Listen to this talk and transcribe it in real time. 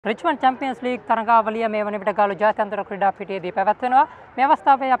Richmond Champions League තරඟාවලිය මේ වන විට ගාලු ජාත්‍යන්තර ක්‍රීඩා පිටියේදී පැවැත්වෙනවා. මේ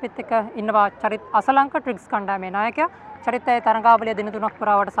අවස්ථාවේ අපිත් එක්ක ඉන්නවා චරිත් අසලංක ට්‍රික්ස් කණ්ඩායමේ නායකයා. චරිතයේ තරඟාවලිය දින 3ක්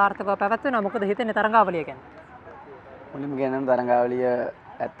පුරාවට සාර්ථකව පැවැත්වෙනවා. මොකද හිතෙන්නේ තරඟාවලිය ගැන? මුලින්ම කියනනම් තරඟාවලිය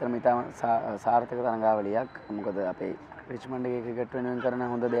ඇත්තටම ඉතාම සාර්ථක තරඟාවලියක්. මොකද අපේ රිච්මන්ඩ් එකේ ක්‍රිකට් වෙනුවෙන් කරන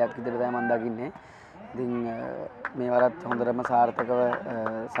හොඳ දෙයක් විදිහට තමයි මම දකින්නේ. ඉතින් මේ වරත් හොඳටම සාර්ථකව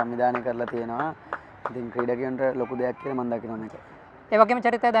සංවිධානය කරලා තියෙනවා. ඉතින් ක්‍රීඩකයන්ට ලොකු දෙයක් කියලා මම දකිනවා මේක. ඒ වගේම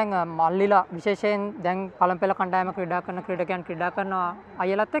චරිතය දැන් මල්ලිලා විශේෂයෙන් දැන් පළමු පෙළ කණ්ඩායම ක්‍රීඩා කරන ක්‍රීඩකයන් ක්‍රීඩා කරනවා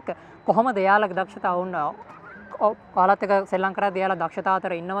අයලත් එක්ක කොහොමද එයාලගේ දක්ෂතාව ඔයාලත් එක්ක සෙල්ලම් කරද්දී එයාලා දක්ෂතාව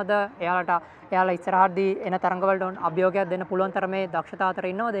අතර ඉන්නවද එයාලා ඉස්සරහදී එන තරඟ වලට අභියෝගයක් දෙන්න පුළුවන් තරමේ දක්ෂතාව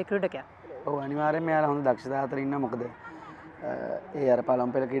අතර ඉන්නවද ඒ ක්‍රීඩකයන්? ඔව් අනිවාර්යෙන්ම එයාලා හොඳ දක්ෂතාව අතර ඉන්නවා. මොකද ඒ අර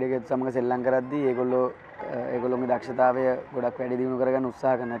පළමු පෙළ ක්‍රීඩකයන් සමග සෙල්ලම් කරද්දී ඒගොල්ලෝගේ දක්ෂතාවය ගොඩක් වැඩි දියුණු කරගන්න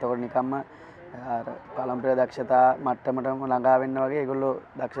උත්සාහ කරනවා. එතකොට නිකම්ම පළමු පෙළ දක්ෂතා මට්ටමටම ළඟා වෙන්න වගේ ඒගොල්ලෝ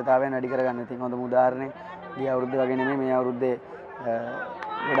දක්ෂතාවයන් වැඩි කරගන්න. ඉතින් හොඳම උදාහරණේ ගිය අවුරුද්දේ වගේ නෙමෙයි මේ අවුරුද්දේ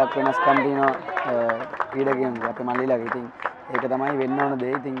ගොඩක් වෙනස්කම් තියෙනවා ක්‍රීඩකයන්ගේ අපේ මල්ලිලාගේ. ඉතින් ඒක තමයි වෙන්න ඕන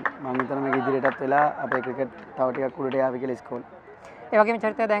දේ. ඉතින් මම හිතනවා මේක ඉදිරියටත් වෙලා අපේ ක්‍රිකට් තව ටිකක් උඩට යාවි කියලා ඉස්කෝලේ. ඒ වගේම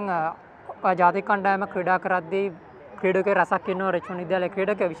චරිතය දැන් ජාතික කණ්ඩායම ක්‍රීඩා කරද්දී ක්‍රීඩකයෝ රසක් ඉන්නවා. රිච්මන්ඩ් විද්‍යාලයේ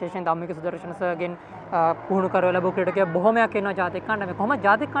ක්‍රීඩකයෝ විශේෂයෙන් ධම්මික සුදර්ශනසගෙන් පුහුණු කරව ලැබු ක්‍රීඩකයෝ බොහොමයක් ඉන්නවා ජාතික කණ්ඩායමේ. කොහොමද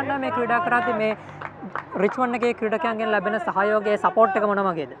ජාතික කණ්ඩායමේ ක්‍රීඩා කරද්දී මේ රිච්මන්ඩ් එකේ ක්‍රීඩකයන්ගෙන් ලැබෙන සහයෝගයේ සපෝට් එක මොන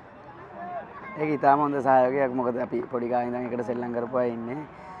වගේද? ඒක ඉතාම හොඳ සහයෝගයක්. මොකද අපි පොඩි කාලේ ඉඳන් එකට සෙල්ලම් කරපු අය ඉන්නේ.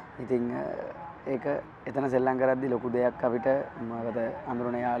 ඉතින් ඒක එතන සෙල්ලම් කරද්දී ලොකු දෙයක් අපිට. මොකද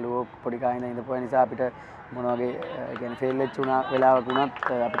අඳුරන යාළුවෝ පොඩි කාලේ ඉඳන් ඉඳපු නිසා අපිට මොන වගේ කියන්නේ ෆේල් වෙච්ච වෙලාවක වුණත්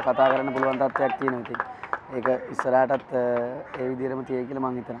අපිට කතා කරන්න පුළුවන් තත්ත්වයක් තියෙනවා. ඉතින් ඒක ඉස්සරහටත් ඒ විදිහටම තියෙයි කියලා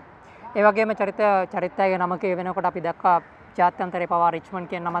මම හිතනවා. ඒ වගේම චරිතයගේ නම කියවෙනකොට අපි දැක්කා ජාත්‍යන්තරේ පවා රිච්මන්ඩ්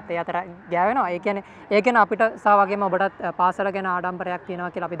කියන නමත් ඒ අතර ගෑවෙනවා. ඒ කියන්නේ ඒ ගැන අපිට සා වගේම ඔබටත් පාසල ගැන ආඩම්බරයක්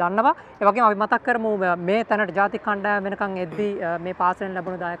තියෙනවා කියලා අපි දන්නවා. ඒ වගේම අපි මතක් කරමු මේ තැනට ජාතික කණ්ඩායම වෙනකන් එද්දී මේ පාසලෙන්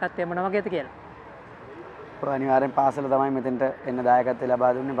ලැබුණු දායකත්වය මොන වගේද කියලා. අනිවාර්යෙන් පාසල තමයි මෙතෙන්ට එන්න දායකත්වය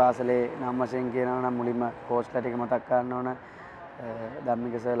ලබා දුන්නේ. පාසලේ නම් වශයෙන් කියනවා නම් මුලින්ම කෝච්ලා ටික මතක් කරන්න ඕන.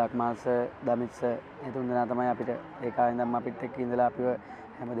 Dhammika sir, Lakmal sir, Damith sir මේ තුන් දෙනා තමයි අපිට ඒ කාලේ ඉඳන්ම අපිත් එක්ක ඉඳලා අපිව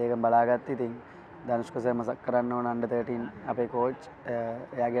හැම දෙයකම බලාගත්තේ. ඉතින් ධනුෂ්ක සර් මතක් කරන්න ඕන අnder 13 අපේ කෝච්.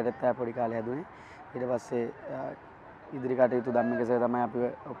 එයාගේටත් පොඩි කාලේ හැදුනේ. ඊට පස්සේ ඉදිරි කටයුතු ධම්මික සර් තමයි අපිව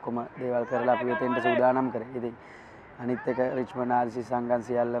ඔක්කොම දේවල් කරලා අපිව එතෙන්ට සූදානම් කරේ. ඉතින් අනිත් එක රිච්මන්ඩ් ආර්.සී. සංගම්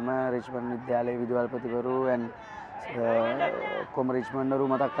සියල්ලම රිච්මන්ඩ් විද්‍යාලයේ විදුහල්පතිවරු ඔක්කොම රිච්මන්ඩ්වරු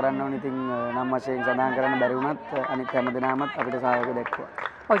මතක් කරන්න ඕනේ. ඉතින් නම් වශයෙන් සඳහන් කරන්න බැරි වුණත් අනිත් හැම දෙනාමත් අපිට සහයෝගය දැක්වුවා.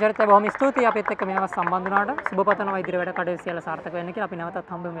 ඔය චරිතය බොහොම ස්තුතියි අපිත් එක්ක මේව සම්බන්ධ වුණාට. සුබ පතනවා ඉදිරි වැඩ කටයුතු සියල්ල සාර්ථක වෙන්න කියලා. අපි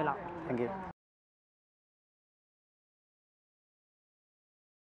නැවතත් හම්බෙමු වෙලා. Thank you.